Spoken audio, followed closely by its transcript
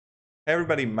Hey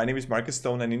everybody, my name is Marcus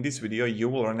Stone, and in this video you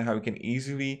will learn how you can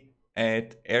easily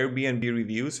add Airbnb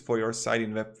reviews for your site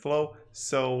in Webflow.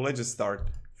 So let's just start.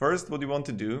 First, what you want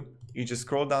to do is just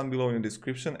scroll down below in the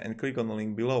description and click on the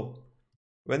link below.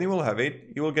 When you will have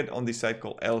it, you will get on this site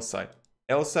called L-Site.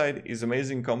 L-Site is an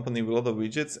amazing company with a lot of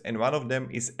widgets, and one of them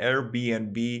is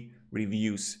Airbnb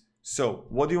reviews. So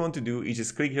what you want to do is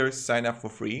just click here, sign up for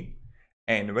free.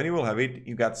 And when you will have it,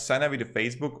 you got sign up with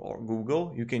Facebook or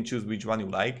Google. You can choose which one you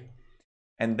like.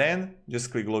 And then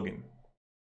just click login.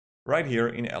 Right here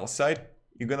in L-Site,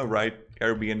 you're gonna write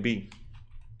Airbnb.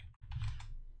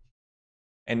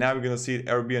 And now we're gonna see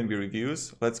Airbnb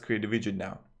reviews. Let's create a widget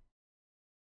now.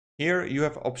 Here you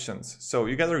have options. So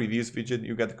you got a reviews widget,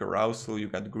 you got carousel, you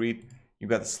got grid, you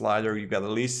got a slider, you got a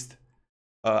list.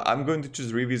 I'm going to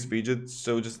choose reviews widget,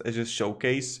 so just as a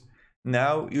showcase.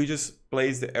 Now you just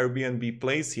place the Airbnb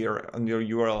place here on your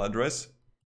URL address.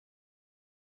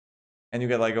 And you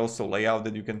get like also layout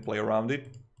that you can play around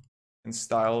it, and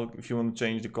style if you want to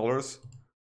change the colors.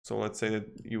 So let's say that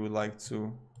you would like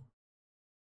to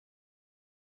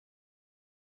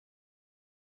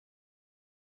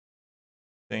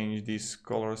change these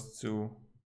colors to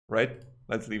red.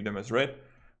 Let's leave them as red.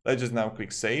 Let's just now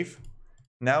click save.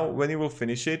 Now when you will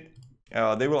finish it,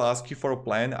 they will ask you for a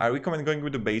plan. I recommend going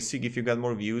with the basic if you got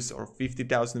more views, or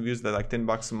 50,000 views, that's like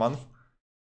 $10 a month.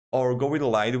 Or go with the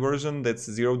light version, that's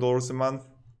 $0 a month.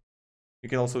 You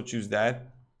can also choose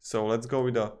that. So let's go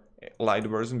with the light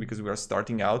version because we are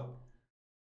starting out.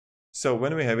 So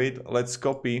when we have it, let's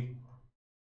copy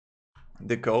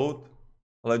the code.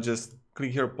 Let's just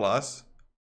click here plus,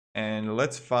 and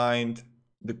let's find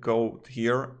the code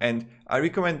here. And I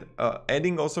recommend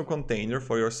adding also container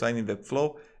for your site in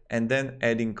Webflow, and then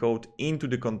adding code into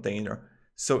the container,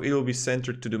 so it will be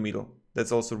centered to the middle.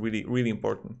 That's also really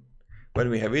important. When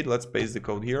we have it, let's paste the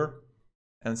code here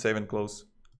and save and close.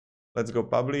 Let's go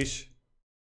publish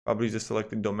the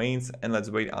selected domains, and let's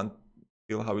wait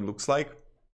until how it looks like.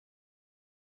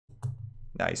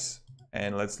 Nice.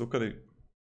 And let's look at it.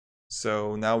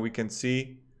 So now we can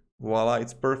see, voila,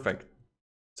 it's perfect.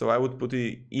 So I would put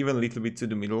it even a little bit to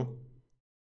the middle,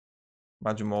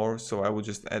 much more. So I would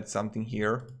just add something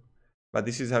here. But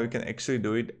this is how you can actually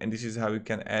do it, and this is how you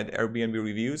can add Airbnb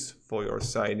reviews for your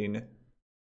site in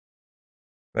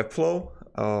Webflow.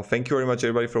 Thank you very much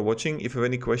everybody for watching. If you have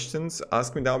any questions,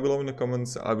 ask me down below in the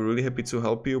comments. I'll be really happy to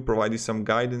help you, provide you some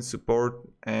guidance, support,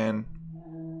 and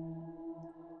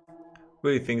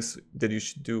really things that you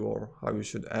should do or how you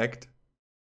should act.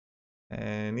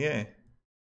 And yeah,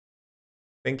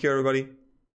 thank you everybody.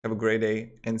 Have a great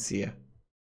day and see ya.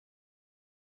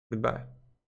 Goodbye.